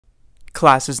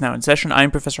Class is now in session.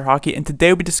 I'm Professor Hockey, and today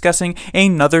we'll be discussing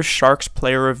another Sharks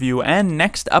player review. And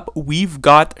next up, we've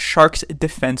got Sharks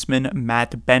defenseman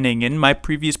Matt Benning. In my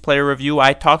previous player review,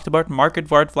 I talked about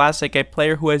Marc-Edouard Vlasic, a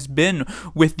player who has been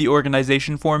with the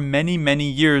organization for many, many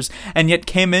years, and yet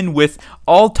came in with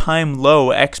all-time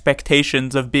low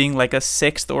expectations of being like a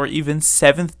 6th or even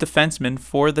 7th defenseman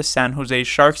for the San Jose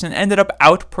Sharks, and ended up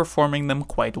outperforming them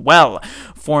quite well.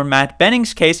 For Matt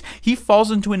Benning's case, he falls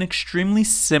into an extremely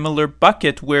similar bucket,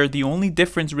 where the only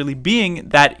difference really being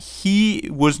that he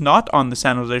was not on the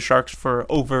San Jose Sharks for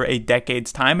over a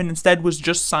decade's time, and instead was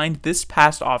just signed this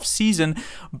past off season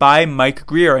by Mike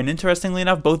Grier. And interestingly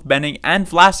enough, both Benning and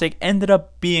Vlasic ended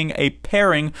up being a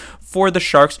pairing for the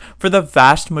Sharks for the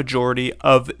vast majority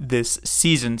of this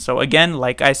season. So again,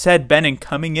 like I said, Benning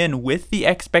coming in with the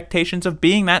expectations of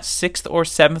being that 6th or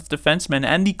 7th defenseman,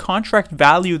 and the contract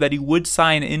value that he would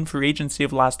sign in free agency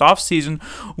of last offseason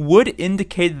would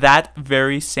indicate that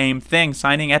very same thing,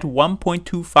 signing at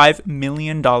 $1.25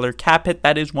 million cap hit.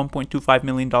 That is $1.25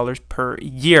 million per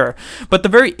year. But the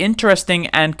very interesting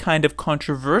and kind of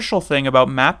controversial thing about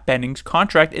Matt Benning's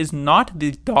contract is not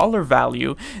the dollar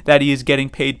value that he is getting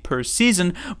paid per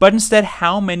season, but instead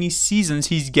how many seasons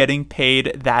he's getting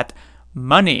paid that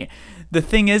money. The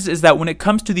thing is that when it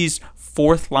comes to these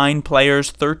fourth line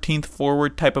players, 13th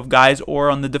forward type of guys, or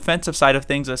on the defensive side of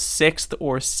things, a 6th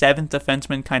or 7th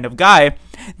defenseman kind of guy,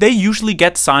 they usually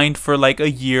get signed for like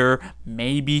a year,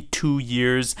 maybe 2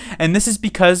 years. And this is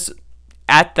because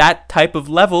at that type of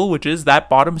level, which is that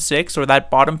bottom 6 or that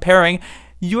bottom pairing,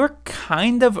 you're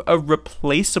kind of a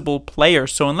replaceable player.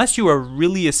 So unless you are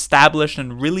really established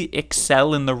and really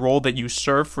excel in the role that you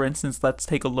serve, for instance, let's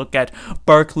take a look at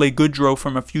Barclay Goodrow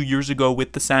from a few years ago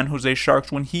with the San Jose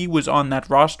Sharks. When he was on that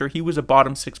roster, he was a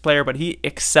bottom 6 player, but he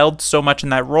excelled so much in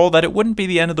that role that it wouldn't be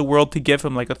the end of the world to give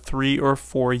him like a 3 or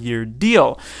 4 year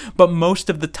deal. But most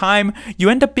of the time,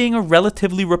 you end up being a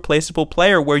relatively replaceable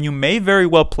player, where you may very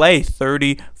well play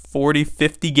 30, 40,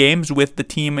 50 games with the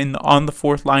team on the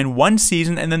fourth line one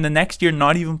season, and then the next year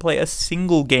not even play a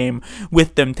single game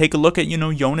with them. Take a look at,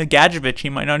 Yona Gadjevich. He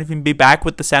might not even be back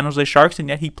with the San Jose Sharks, and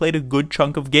yet he played a good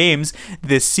chunk of games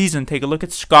this season. Take a look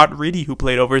at Scott Riddy, who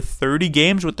played over 30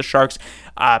 games with the Sharks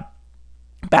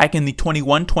back in the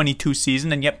 21-22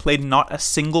 season, and yet played not a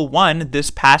single one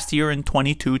this past year in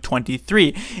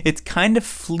 22-23. It's kind of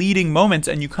fleeting moments,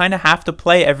 and you kind of have to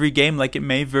play every game like it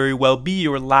may very well be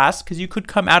your last, because you could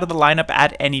come out of the lineup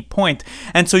at any point.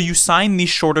 And so you sign these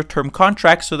shorter term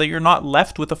contracts so that you're not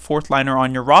left with a fourth liner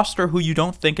on your roster who you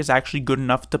don't think is actually good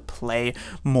enough to play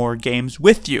more games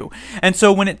with you. And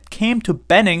so when it came to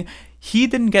Benning, he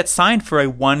didn't get signed for a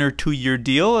 1 or 2 year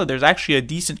deal. There's actually a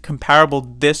decent comparable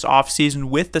this offseason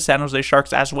with the San Jose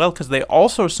Sharks as well, because they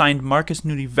also signed Marcus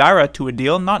Nutivaara to a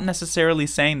deal, not necessarily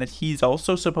saying that he's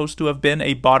also supposed to have been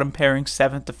a bottom pairing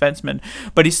 7th defenseman,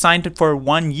 but he signed it for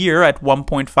 1 year at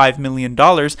 $1.5 million,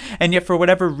 and yet for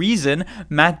whatever reason,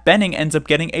 Matt Benning ends up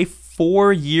getting a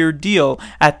 4-year deal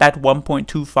at that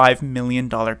 $1.25 million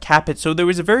cap hit. So there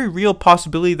was a very real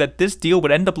possibility that this deal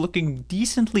would end up looking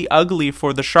decently ugly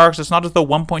for the Sharks. It's not as though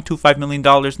 $1.25 million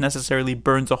necessarily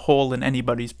burns a hole in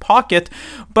anybody's pocket,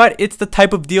 but it's the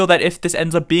type of deal that if this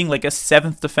ends up being like a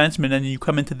 7th defenseman, and you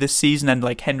come into this season and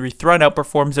like Henry Thrun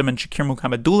outperforms him and Shakir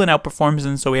Mukhamadullin outperforms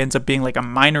him, so he ends up being like a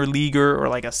minor leaguer or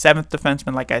like a 7th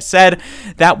defenseman, like I said,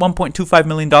 that $1.25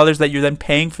 million that you're then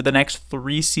paying for the next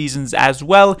 3 seasons as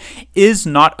well is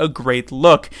not a great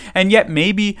look. And yet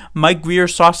maybe Mike Grier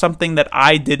saw something that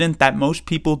I didn't, that most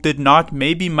people did not.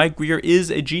 Maybe Mike Grier is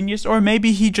a genius, or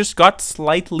maybe he just got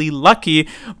slightly lucky,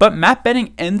 but Matt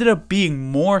Benning ended up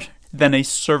being more than a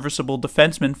serviceable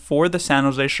defenseman for the San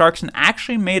Jose Sharks, and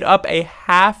actually made up a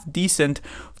half-decent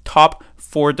top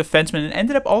 4 defensemen, and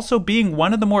ended up also being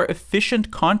one of the more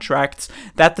efficient contracts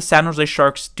that the San Jose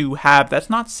Sharks do have. That's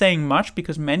not saying much,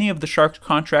 because many of the Sharks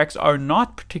contracts are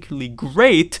not particularly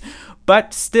great,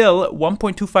 but still,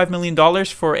 $1.25 million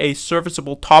for a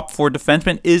serviceable top 4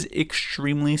 defenseman is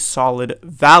extremely solid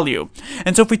value.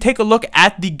 And so if we take a look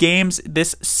at the games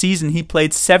this season, he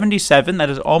played 77, that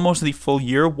is almost the full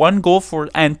year, 1 goal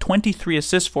and 23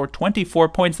 assists for 24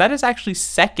 points. That is actually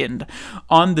second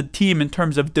on the team in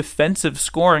terms of defensive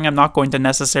scoring. I'm not going to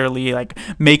necessarily like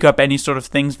make up any sort of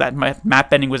things that Matt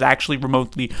Benning was actually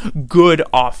remotely good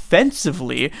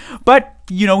offensively, but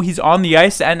he's on the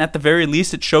ice, and at the very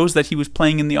least it shows that he was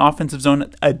playing in the offensive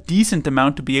zone a decent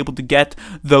amount to be able to get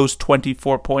those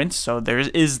 24 points. So there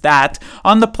is that.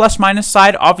 On the plus minus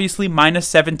side, obviously minus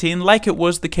 17, like it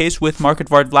was the case with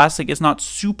Marc-Edouard Vlasic, is not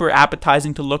super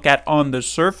appetizing to look at on the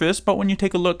surface, but when you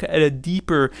take a look at a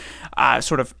deeper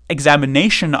sort of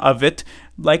examination of it,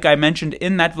 like I mentioned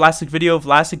in that Vlasic video,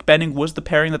 Vlasic Benning was the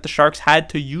pairing that the Sharks had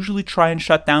to usually try and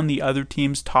shut down the other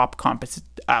team's top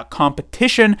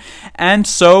competition, and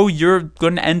so you're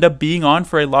going to end up being on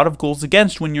for a lot of goals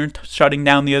against when you're shutting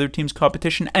down the other team's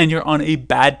competition, and you're on a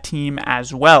bad team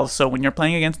as well. So when you're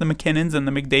playing against the McKinnons and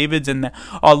the McDavids and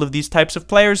all of these types of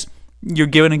players, you're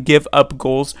going to give up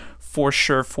goals for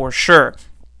sure.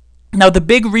 Now, the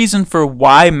big reason for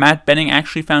why Matt Benning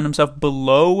actually found himself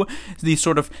below the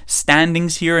sort of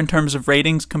standings here in terms of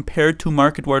ratings compared to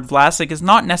Marc-Edouard Vlasic is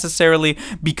not necessarily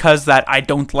because that I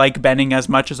don't like Benning as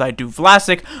much as I do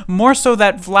Vlasic, more so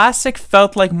that Vlasic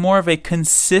felt like more of a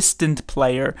consistent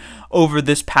player over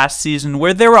this past season,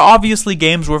 where there were obviously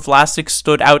games where Vlasic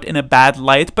stood out in a bad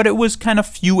light, but it was kind of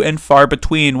few and far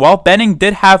between. While Benning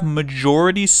did have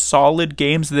majority solid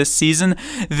games this season,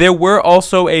 there were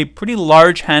also a pretty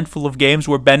large handful of games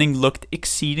where Benning looked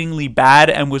exceedingly bad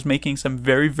and was making some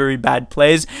very, very bad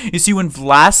plays. You see, when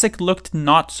Vlasic looked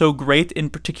not so great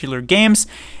in particular games,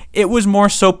 it was more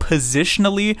so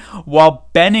positionally, while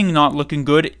Benning not looking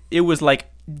good, it was like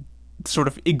sort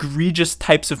of egregious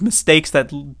types of mistakes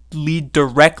that lead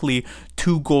directly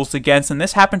to goals against, and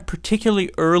this happened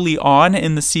particularly early on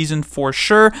in the season for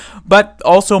sure, but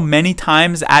also many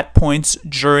times at points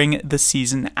during the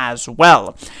season as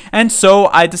well. And so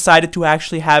I decided to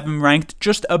actually have him ranked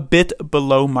just a bit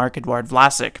below Marc-Edouard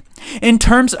Vlasic. In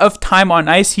terms of time on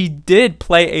ice, he did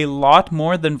play a lot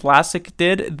more than Vlasic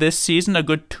did this season, a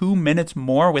good 2 minutes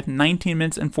more with 19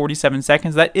 minutes and 47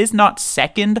 seconds. That is not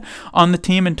second on the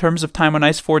team in terms of time on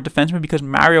ice for defensemen, because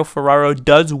Mario Ferraro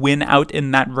does win out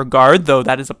in that regard, though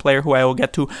that is a player who I will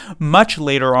get to much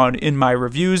later on in my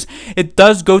reviews. It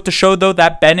does go to show, though,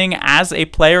 that Benning, as a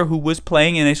player who was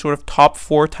playing in a sort of top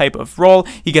 4 type of role,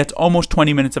 he gets almost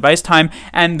 20 minutes of ice time,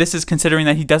 and this is considering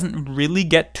that he doesn't really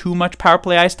get too much power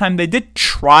play ice time. They did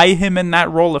try him in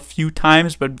that role a few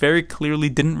times, but very clearly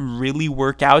didn't really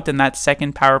work out in that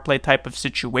second power play type of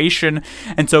situation,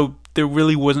 and so there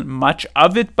really wasn't much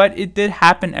of it, but it did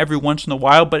happen every once in a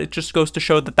while. But it just goes to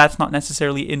show that that's not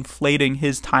necessarily inflating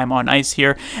his time on ice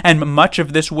here, and much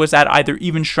of this was at either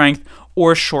even strength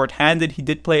or shorthanded. He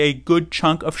did play a good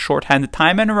chunk of shorthanded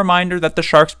time, and a reminder that the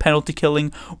Sharks' penalty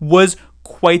killing was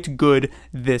quite good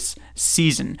this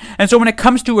season. And so when it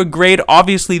comes to a grade,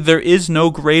 obviously there is no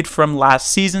grade from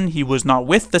last season. He was not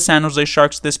with the San Jose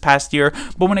Sharks this past year,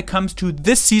 but when it comes to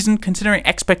this season, considering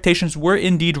expectations were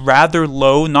indeed rather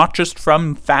low, not just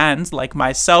from fans like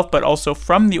myself, but also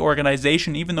from the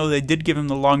organization. Even though they did give him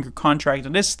the longer contract,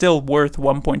 it is still worth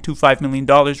 $1.25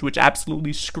 million, which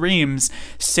absolutely screams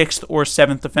 6th or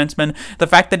 7th defenseman. The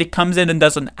fact that he comes in and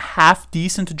does a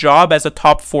half-decent job as a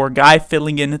top 4 guy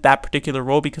filling in that particular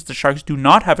role, because the Sharks do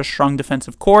not have a strong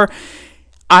defensive core,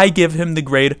 I give him the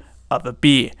grade of a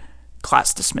B.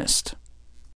 Class dismissed.